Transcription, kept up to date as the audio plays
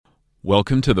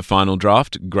Welcome to the Final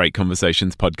Draft Great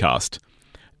Conversations podcast.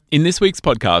 In this week's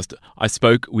podcast, I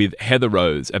spoke with Heather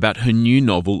Rose about her new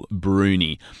novel,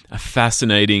 Bruni, a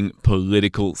fascinating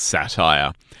political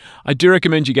satire. I do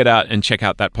recommend you get out and check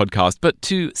out that podcast, but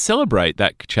to celebrate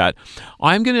that chat,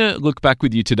 I'm going to look back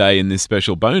with you today in this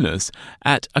special bonus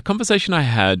at a conversation I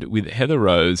had with Heather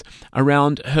Rose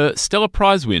around her Stella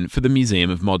Prize win for the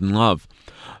Museum of Modern Love.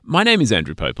 My name is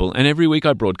Andrew Popel, and every week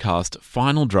I broadcast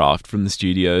Final Draft from the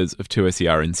studios of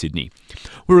 2SER in Sydney.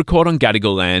 We record on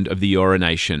Gadigal land of the Eora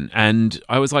Nation, and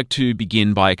I always like to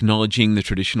begin by acknowledging the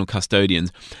traditional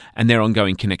custodians and their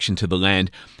ongoing connection to the land.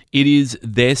 It is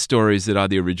their stories that are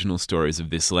the original stories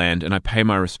of this land, and I pay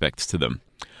my respects to them.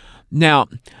 Now,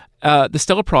 the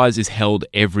Stella Prize is held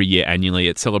every year annually.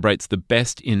 It celebrates the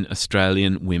best in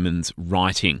Australian women's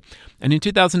writing. And in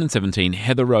 2017,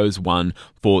 Heather Rose won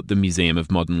for the Museum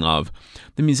of Modern Love.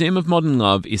 The Museum of Modern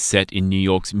Love is set in New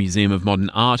York's Museum of Modern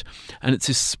Art, and it's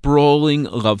a sprawling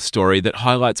love story that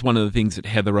highlights one of the things that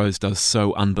Heather Rose does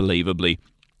so unbelievably.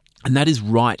 And that is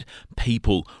write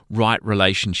people, write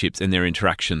relationships and their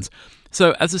interactions.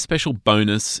 So as a special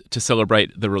bonus to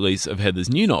celebrate the release of Heather's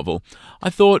new novel, I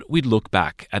thought we'd look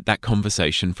back at that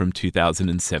conversation from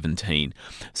 2017.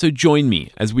 So join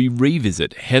me as we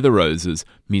revisit Heather Rose's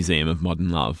Museum of Modern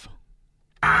Love.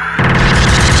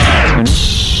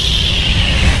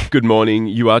 Good morning.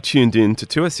 You are tuned in to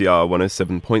 2SER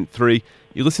 107.3.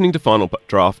 You're listening to Final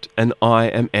Draft, and I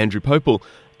am Andrew Popel.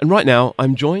 And right now,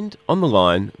 I'm joined on the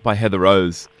line by Heather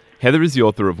Rose. Heather is the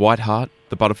author of White Heart,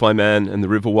 The Butterfly Man and The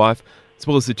River Wife, as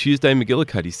well as the Tuesday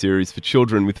McGillicuddy series for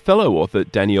children with fellow author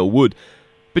Danielle Wood.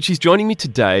 But she's joining me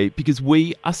today because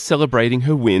we are celebrating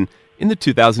her win in the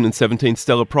 2017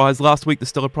 Stella Prize. Last week, the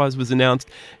Stella Prize was announced.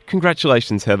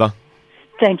 Congratulations, Heather.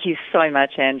 Thank you so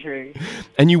much, Andrew.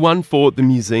 And you won for the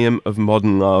Museum of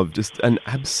Modern Love. Just an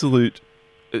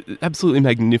absolutely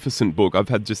magnificent book. I've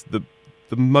had just the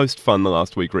most fun the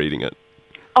last week reading it.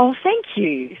 Oh, thank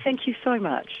you. Thank you so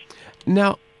much.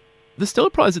 Now, the Stella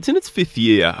Prize, it's in its fifth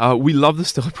year. We love the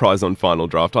Stella Prize on Final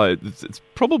Draft. It's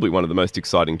probably one of the most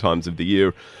exciting times of the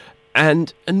year.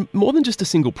 And more than just a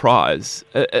single prize,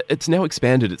 it's now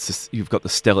expanded. You've got the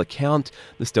Stella Count,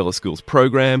 the Stella Schools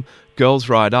Program, Girls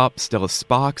Ride Up, Stella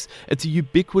Sparks. It's a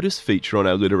ubiquitous feature on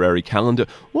our literary calendar.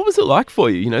 What was it like for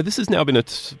you? You know, this has now been a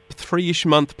three-ish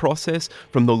month process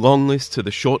from the long list to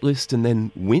the short list and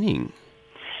then winning.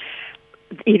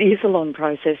 It is a long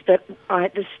process, but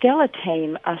the Stella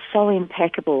team are so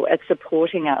impeccable at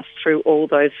supporting us through all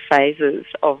those phases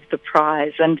of the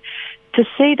prize. And to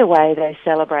see the way they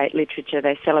celebrate literature,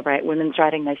 they celebrate women's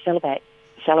writing, they celebrate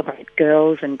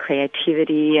girls and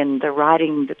creativity and the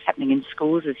writing that's happening in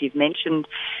schools, as you've mentioned,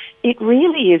 it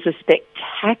really is a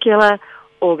spectacular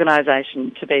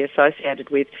organisation to be associated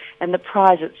with. And the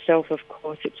prize itself, of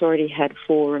course, it's already had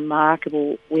 4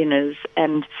 remarkable winners,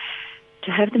 and to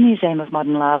have the Museum of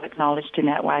Modern Love acknowledged in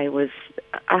that way was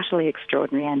utterly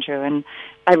extraordinary, Andrew, and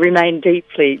I remain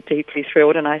deeply, deeply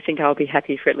thrilled, and I think I'll be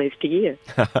happy for at least a year.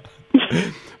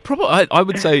 Probably, I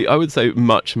would say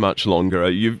much, much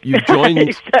longer. You've joined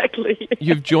exactly.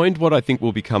 You've joined what I think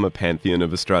will become a pantheon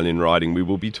of Australian writing. We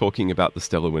will be talking about the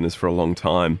Stella winners for a long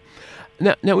time.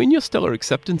 Now, in your Stella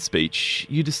acceptance speech,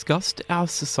 you discussed our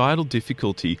societal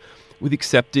difficulty with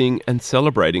accepting and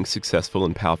celebrating successful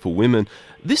and powerful women.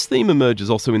 This theme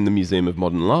emerges also in the Museum of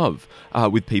Modern Love,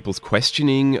 with people's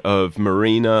questioning of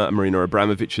Marina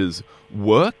Abramovich's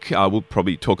work. We'll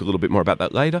probably talk a little bit more about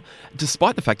that later.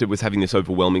 Despite the fact that it was having this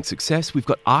overwhelming success, we've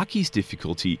got Archie's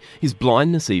difficulty, his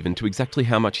blindness even, to exactly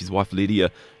how much his wife Lydia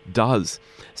does.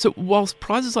 So whilst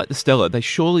prizes like the Stella, they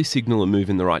surely signal a move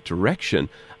in the right direction,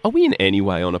 are we in any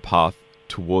way on a path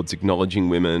towards acknowledging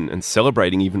women and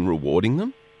celebrating, even rewarding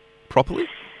them properly?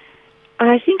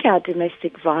 I think our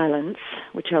domestic violence,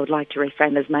 which I would like to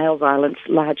reframe as male violence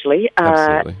largely,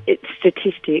 its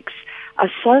statistics are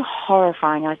so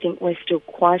horrifying. I think we're still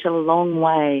quite a long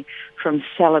way from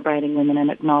celebrating women and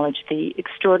acknowledge the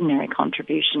extraordinary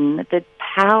contribution, the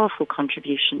powerful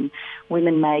contribution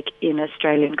women make in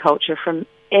Australian culture from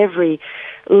every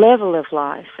level of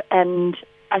life. And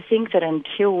I think that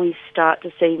until we start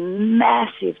to see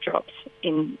massive drops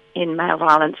in male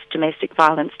violence, domestic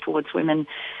violence towards women,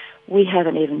 we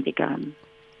haven't even begun.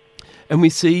 And we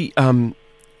see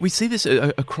this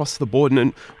across the board.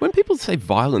 And when people say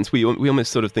violence, we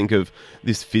almost sort of think of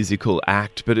this physical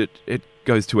act, but it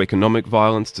goes to economic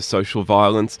violence, to social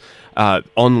violence,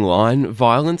 online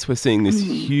violence. We're seeing this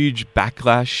huge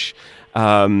backlash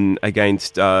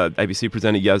against ABC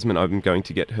presenter Yasmin. I'm going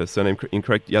to get her surname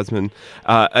incorrect, Yasmin,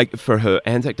 for her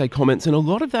Anzac Day comments. And a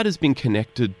lot of that has been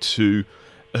connected to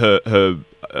her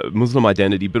Muslim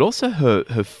identity, but also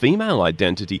her female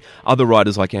identity. Other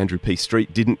writers like Andrew P.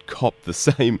 Street didn't cop the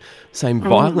same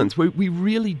violence. We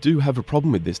really do have a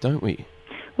problem with this, don't we?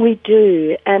 We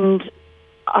do, and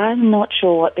I'm not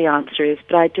sure what the answer is,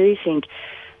 but I do think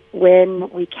when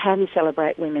we can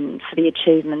celebrate women for the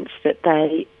achievements that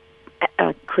they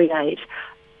create,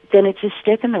 then it's a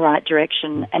step in the right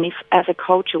direction. And if, as a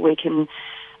culture, we can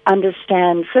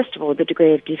understand, first of all, the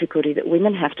degree of difficulty that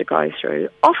women have to go through,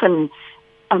 often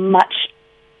a much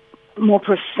more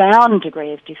profound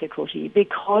degree of difficulty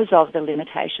because of the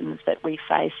limitations that we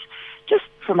face just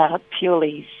from our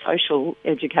purely social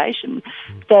education,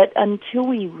 that until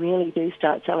we really do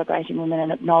start celebrating women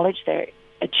and acknowledge their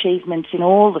achievements in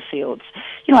all the fields.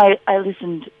 You know, I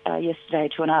listened yesterday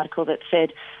to an article that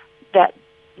said that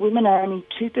women are only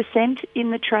 2%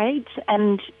 in the trades,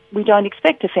 and we don't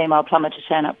expect a female plumber to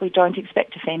turn up. We don't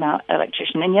expect a female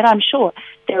electrician, and yet I'm sure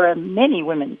there are many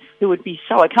women who would be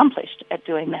so accomplished at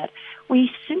doing that.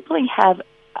 We simply have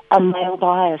a male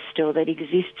bias still that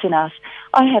exists in us.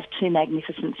 I have two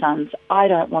magnificent sons. I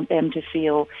don't want them to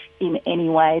feel in any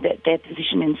way that their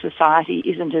position in society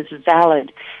isn't as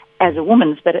valid as a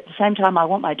woman's, but at the same time I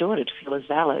want my daughter to feel as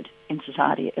valid in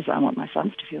society as I want my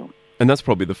sons to feel. And that's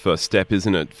probably the first step,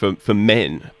 isn't it, for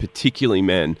men, particularly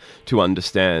men, to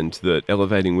understand that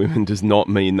elevating women does not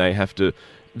mean they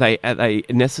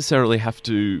necessarily have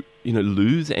to,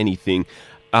 lose anything.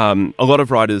 A lot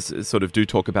of writers sort of do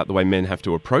talk about the way men have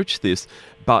to approach this,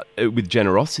 but with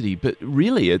generosity. But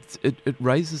really, it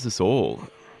raises us all.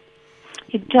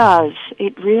 It does.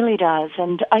 It really does.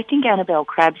 And I think Annabelle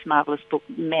Crabb's marvellous book,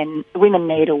 Women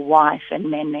Need a Wife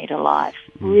and Men Need a Life,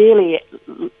 really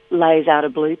lays out a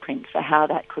blueprint for how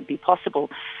that could be possible.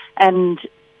 And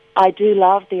I do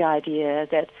love the idea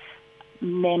that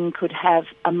men could have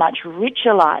a much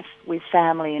richer life with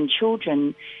family and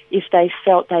children if they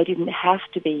felt they didn't have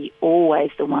to be always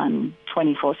the one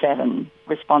 24/7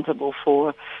 responsible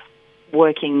for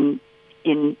working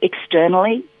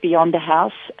externally beyond the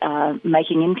house,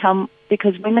 making income,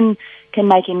 because women can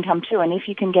make income too. And if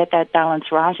you can get that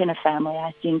balance right in a family,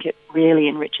 I think it really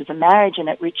enriches a marriage, and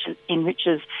it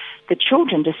enriches the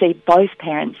children to see both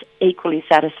parents equally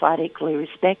satisfied, equally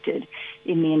respected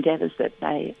in the endeavours that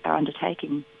they are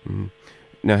undertaking.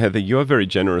 Now, Heather, you are very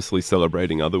generously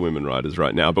celebrating other women writers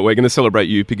right now, but we're going to celebrate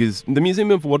you because the Museum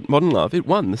of Modern Love, it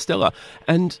won the Stella,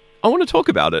 and I want to talk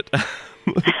about it.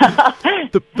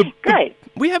 Great.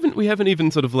 We haven't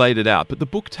even sort of laid it out, but the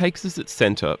book takes as its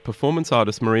centre performance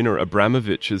artist Marina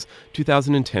Abramovich's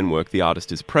 2010 work, The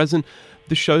Artist is Present.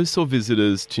 The show saw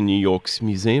visitors to New York's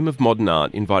Museum of Modern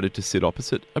Art invited to sit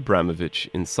opposite Abramovich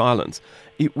in silence.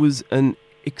 It was an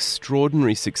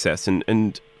extraordinary success,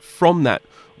 and from that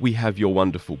we have your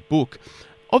wonderful book.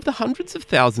 Of the hundreds of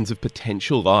thousands of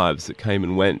potential lives that came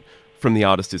and went from The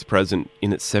Artist is Present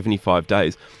in its 75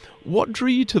 days, what drew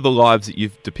you to the lives that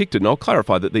you've depicted? And I'll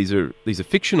clarify that these are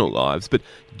fictional lives, but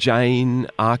Jane,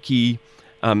 Archie,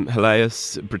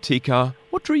 Helias, Britika,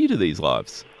 what drew you to these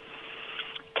lives?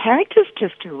 Characters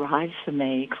just arrived for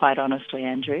me, quite honestly,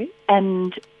 Andrew.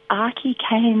 And Archie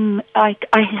came, I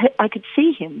could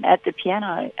see him at the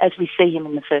piano as we see him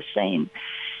in the first scene.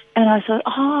 And I thought,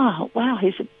 oh, wow,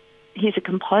 he's a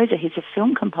composer, he's a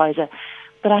film composer.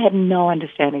 But I had no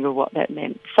understanding of what that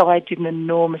meant. So I did an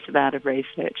enormous amount of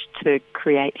research to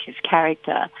create his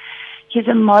character. His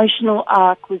emotional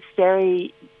arc was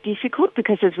very difficult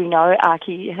because, as we know,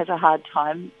 Archie has a hard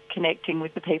time connecting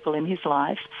with the people in his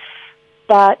life.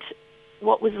 But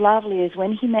what was lovely is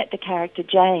when he met the character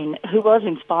Jane, who was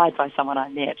inspired by someone I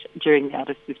met during The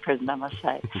Artist is Present, I must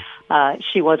say.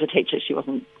 She was a teacher. She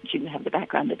didn't have the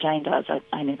background that Jane does.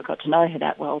 I never got to know her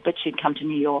that well, but she'd come to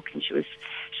New York and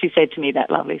she said to me that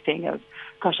lovely thing of,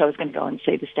 gosh, I was going to go and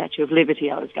see the Statue of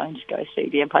Liberty. I was going to go see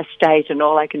the Empire State, and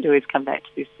all I can do is come back to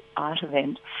this art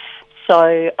event.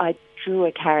 So I drew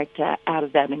a character out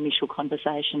of that initial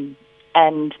conversation,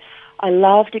 and I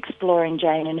loved exploring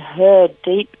Jane and her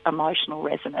deep emotional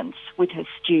resonance with her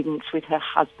students, with her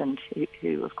husband,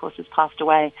 who of course has passed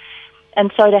away.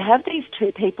 And so to have these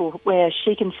two people where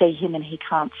she can see him and he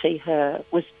can't see her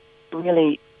was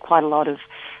really quite a lot of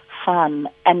fun,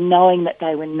 and knowing that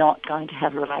they were not going to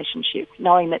have a relationship,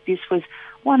 knowing that this was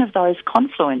one of those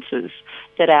confluences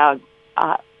that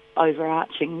our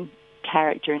overarching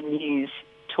character in Muse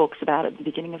talks about at the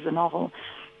beginning of the novel.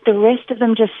 The rest of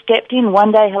them just stepped in.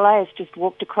 One day, Helias just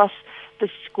walked across the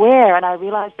square, and I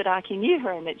realised that Archie knew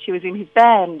her and that she was in his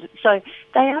band. So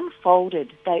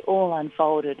they all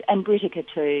unfolded, and Britika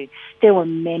too. There were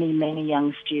many, many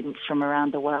young students from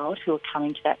around the world who were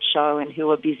coming to that show and who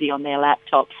were busy on their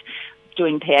laptops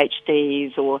doing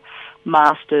PhDs or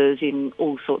masters in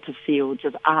all sorts of fields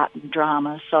of art and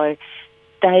drama. So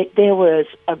there was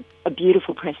a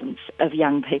beautiful presence of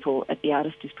young people at The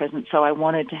Artist is Present, so I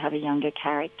wanted to have a younger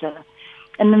character.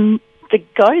 And then the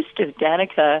ghost of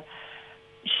Danica,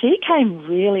 she came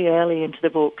really early into the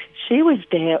book. She was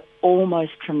there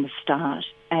almost from the start,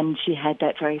 and she had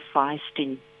that very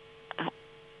feisty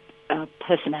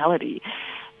personality.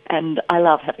 And I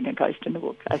love having a ghost in the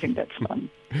book. I think that's fun.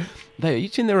 They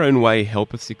each in their own way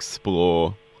help us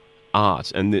explore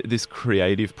art and this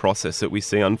creative process that we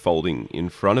see unfolding in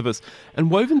front of us.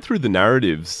 And woven through the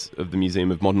narratives of the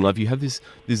Museum of Modern Love, you have this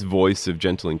voice of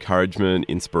gentle encouragement,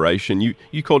 inspiration.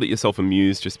 You called it yourself a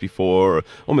muse just before, or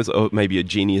almost maybe a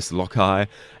genius loci.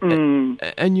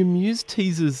 And your muse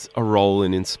teases a role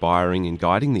in inspiring and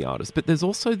guiding the artist. But there's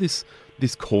also this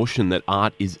caution that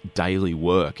art is daily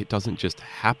work. It doesn't just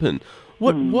happen.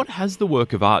 What has the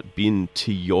work of art been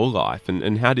to your life,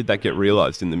 and how did that get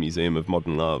realised in the Museum of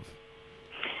Modern Love?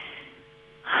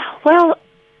 Well,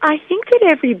 I think that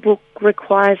every book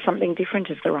requires something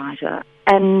different of the writer.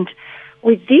 And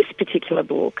with this particular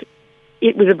book,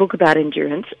 it was a book about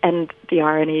endurance, and the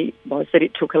irony was that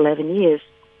it took 11 years.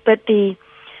 But the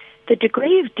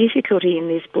degree of difficulty in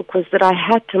this book was that I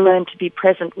had to learn to be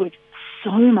present with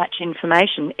so much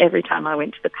information every time I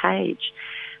went to the page.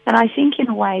 And I think in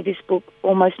a way this book,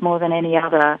 almost more than any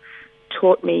other,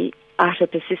 taught me utter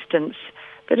persistence.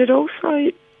 But it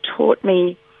also taught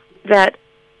me that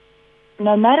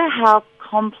no matter how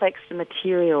complex the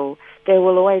material, there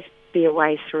will always be a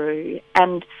way through.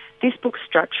 And this book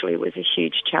structurally was a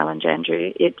huge challenge,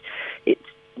 Andrew.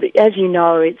 As you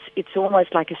know, it's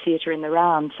almost like a theatre in the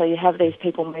round. So you have these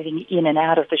people moving in and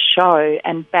out of the show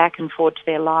and back and forth to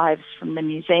their lives from the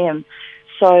museum.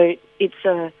 So it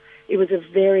was a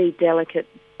very delicate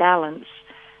balance.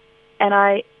 And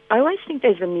I always think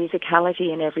there's a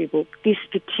musicality in every book. This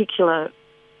particular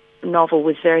novel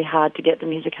was very hard to get the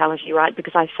musicality right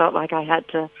because I felt like I had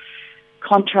to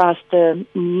contrast the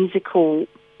musical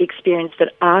experience that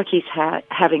Archie's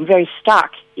having, very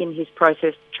stuck in his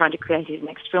process trying to create his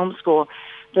next film score,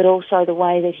 but also the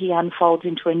way that he unfolds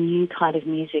into a new kind of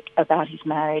music about his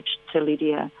marriage to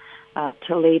Lydia,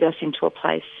 to lead us into a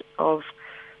place of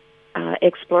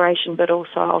exploration, but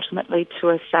also ultimately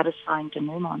to a satisfying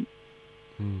denouement.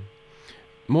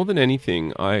 More than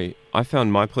anything, I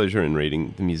found my pleasure in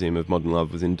reading The Museum of Modern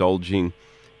Love was indulging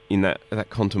in that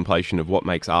contemplation of what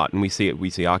makes art, and we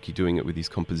see Archie doing it with his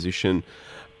composition.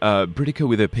 Bridicka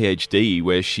with her PhD,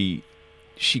 where she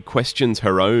questions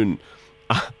her own,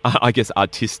 I guess,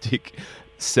 artistic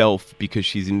self because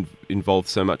she's involved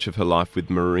so much of her life with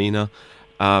Marina.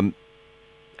 And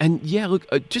yeah, look,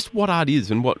 just what art is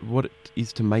and what it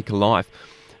is to make a life.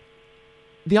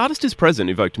 The Artist is Present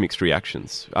evoked mixed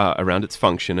reactions around its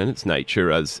function and its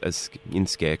nature as in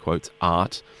scare quotes,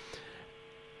 art.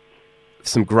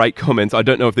 Some great comments. I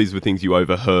don't know if these were things you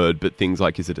overheard, but things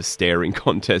like, is it a staring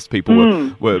contest?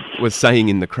 People were saying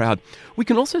in the crowd. We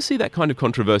can also see that kind of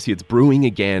controversy. It's brewing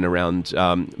again around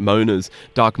Mona's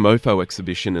Dark Mofo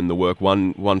exhibition and the work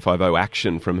 150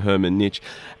 Action from Herman Nitsch.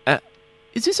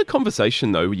 Is this a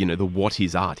conversation, though, the what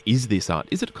is art? Is this art?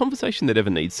 Is it a conversation that ever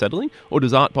needs settling? Or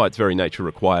does art by its very nature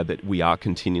require that we are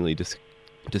continually just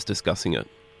discussing it?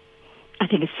 I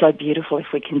think it's so beautiful if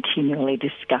we continually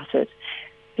discuss it,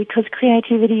 because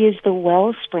creativity is the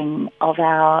wellspring of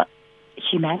our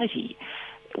humanity.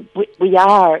 We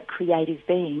are creative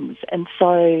beings, and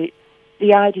so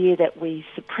the idea that we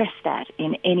suppress that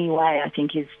in any way, I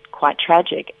think, is quite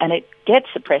tragic, and it gets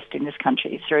suppressed in this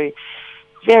country through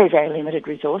very, very limited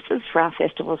resources for our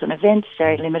festivals and events,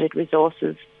 very limited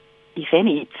resources, if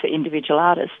any, for individual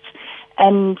artists.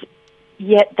 And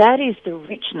yet that is the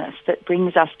richness that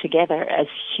brings us together as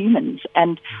humans.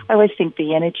 And I always think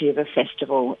the energy of a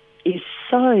festival is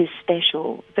so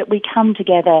special that we come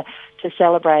together to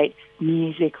celebrate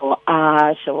music or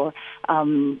art or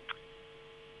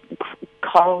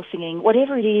choral singing,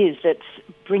 whatever it is that's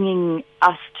bringing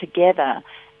us together.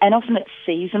 And often it's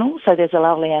seasonal, so there's a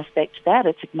lovely aspect to that.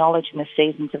 It's acknowledging the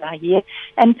seasons of our year,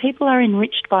 and people are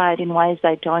enriched by it in ways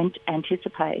they don't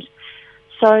anticipate.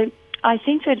 So I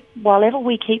think that while ever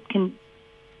we keep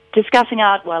discussing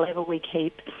art, while ever we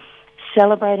keep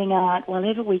celebrating art, while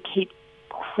ever we keep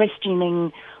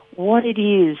questioning what it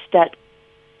is that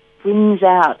brings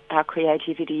out our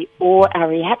creativity or our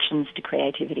reactions to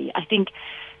creativity, I think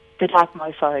the Dark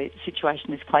Mofo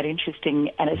situation is quite interesting,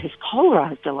 and it has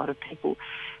polarised a lot of people.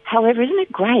 However, isn't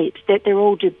it great that they're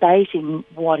all debating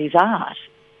what is art?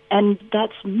 And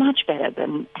that's much better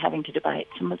than having to debate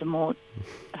some of the more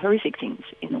horrific things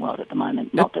in the world at the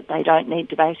moment. Not that they don't need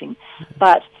debating,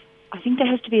 but I think there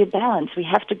has to be a balance. We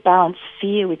have to balance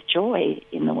fear with joy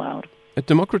in the world. It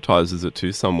democratises it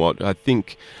too somewhat. I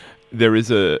think there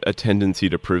is a tendency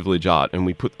to privilege art, and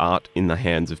we put art in the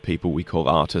hands of people we call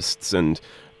artists, and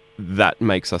that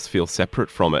makes us feel separate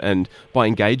from it. And by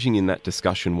engaging in that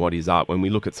discussion, what is art, when we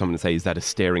look at someone and say, is that a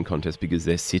staring contest because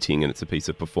they're sitting and it's a piece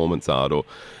of performance art, or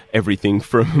everything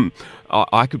from,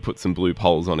 I could put some blue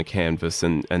poles on a canvas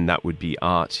and that would be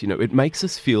art. It makes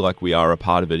us feel like we are a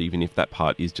part of it, even if that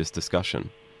part is just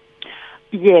discussion.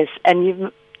 Yes, and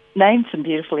you've named some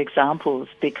beautiful examples,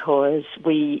 because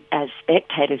we as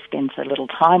spectators spend so little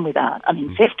time with art. I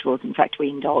mean, festivals, in fact, we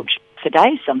indulge for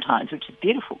days sometimes, which is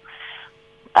beautiful.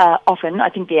 Often, I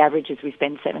think the average is we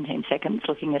spend 17 seconds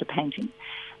looking at a painting.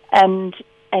 And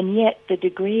yet the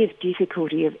degree of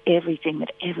difficulty of everything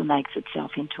that ever makes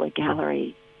itself into a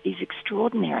gallery is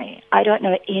extraordinary. I don't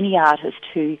know any artist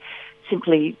who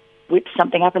simply whips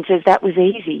something up and says that was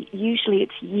easy. Usually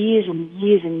it's years and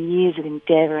years and years of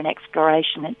endeavour and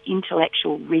exploration and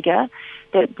intellectual rigour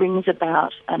that brings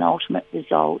about an ultimate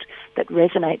result that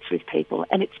resonates with people.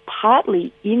 And it's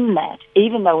partly in that,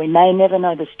 even though we may never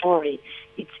know the story,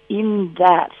 it's in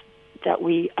that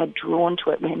we are drawn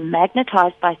to it. We're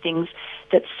magnetised by things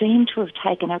that seem to have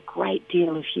taken a great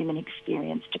deal of human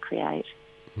experience to create.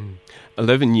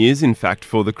 11 years, in fact,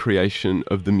 for the creation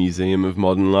of the Museum of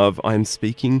Modern Love. I am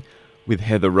speaking with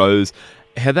Heather Rose.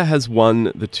 Heather has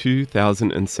won the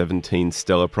 2017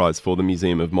 Stella Prize for the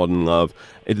Museum of Modern Love.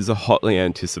 It is a hotly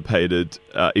anticipated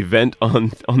event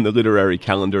on the literary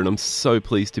calendar, and I'm so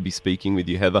pleased to be speaking with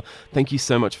you, Heather. Thank you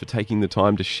so much for taking the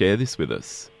time to share this with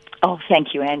us. Oh,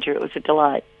 thank you, Andrew. It was a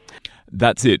delight.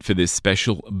 That's it for this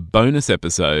special bonus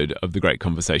episode of the Great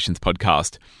Conversations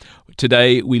podcast.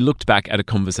 Today, we looked back at a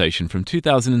conversation from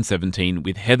 2017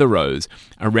 with Heather Rose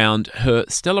around her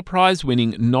Stella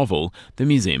Prize-winning novel, The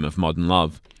Museum of Modern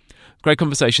Love. Great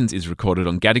Conversations is recorded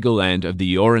on Gadigal land of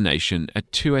the Eora Nation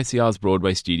at 2SER's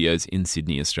Broadway studios in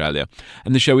Sydney, Australia.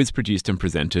 And the show is produced and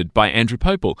presented by Andrew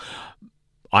Popel.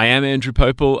 I am Andrew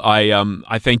Popel.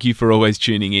 I thank you for always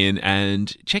tuning in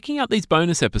and checking out these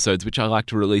bonus episodes, which I like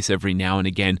to release every now and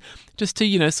again, just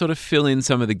to, sort of fill in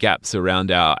some of the gaps around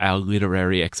our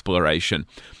literary exploration.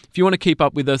 If you want to keep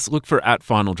up with us, look for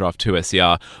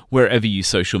 @FinalDraft2SER wherever you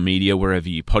social media, wherever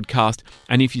you podcast.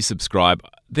 And if you subscribe,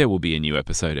 there will be a new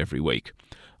episode every week.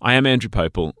 I am Andrew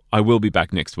Popel. I will be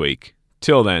back next week.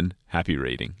 Till then, happy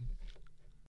reading.